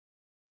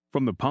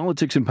From the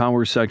Politics and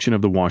Power section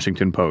of the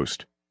Washington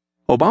Post.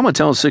 Obama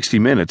tells 60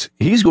 Minutes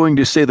he's going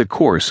to stay the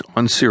course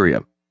on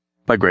Syria,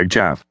 by Greg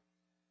Jaffe.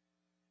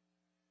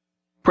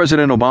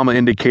 President Obama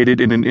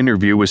indicated in an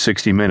interview with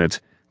 60 Minutes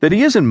that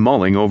he isn't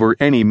mulling over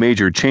any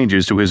major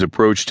changes to his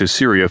approach to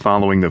Syria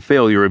following the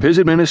failure of his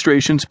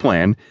administration's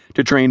plan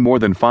to train more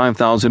than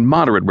 5,000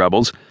 moderate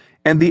rebels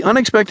and the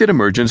unexpected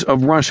emergence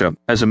of Russia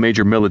as a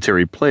major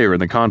military player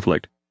in the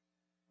conflict.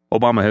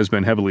 Obama has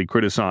been heavily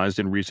criticized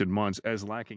in recent months as lacking